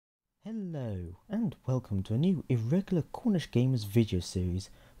Hello and welcome to a new irregular Cornish Gamers video series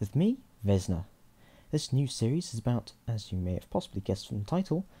with me, Vesna. This new series is about, as you may have possibly guessed from the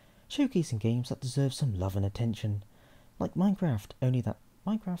title, showcasing games that deserve some love and attention. Like Minecraft, only that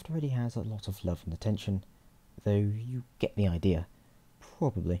Minecraft already has a lot of love and attention, though you get the idea,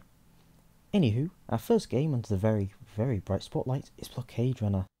 probably. Anywho, our first game under the very, very bright spotlight is Blockade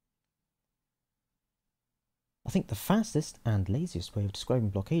Runner. I think the fastest and laziest way of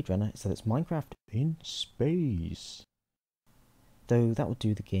describing Blockade Runner is that it's Minecraft in space. Though that would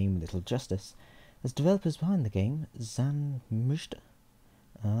do the game little justice, as developers behind the game,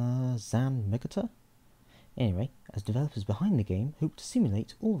 Anyway, as developers behind the game hope to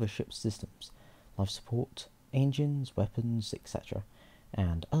simulate all of a ship's systems, life support, engines, weapons, etc.,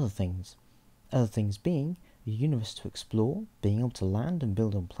 and other things. Other things being a universe to explore, being able to land and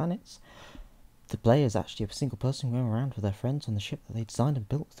build on planets. The player is actually a single person going around with their friends on the ship that they designed and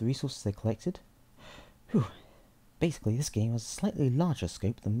built with the resources they collected. Whew. Basically, this game has a slightly larger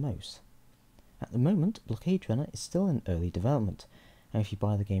scope than most. At the moment, Blockade Runner is still in early development, and if you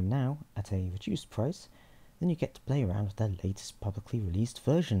buy the game now at a reduced price, then you get to play around with their latest publicly released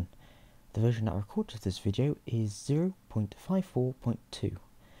version. The version that I recorded this video is 0.54.2, and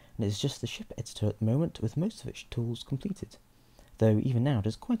it is just the ship editor at the moment with most of its tools completed, though even now it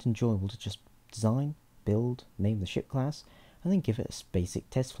is quite enjoyable to just design, build, name the ship class, and then give it a basic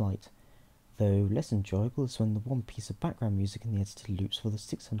test flight. Though less enjoyable is when the one piece of background music in the editor loops for the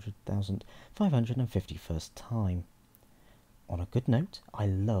 600,551st time. On a good note, I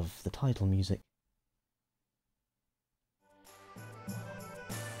love the title music.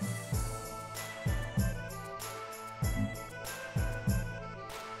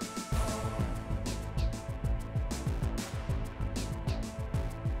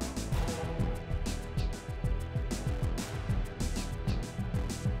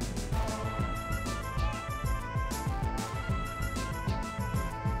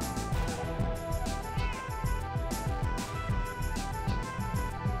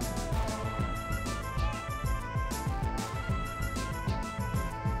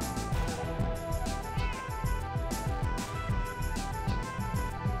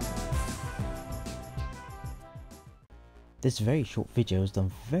 This very short video has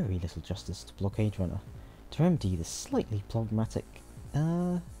done very little justice to Blockade Runner. To remedy this slightly problematic,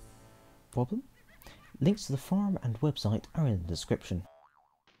 problem, links to the forum and website are in the description.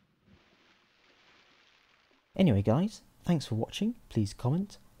 Anyway guys, thanks for watching, please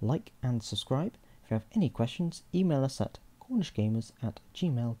comment, like and subscribe. If you have any questions, email us at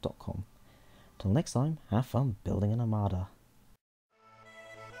CornishGamers@gmail.com. Till next time, have fun building an armada.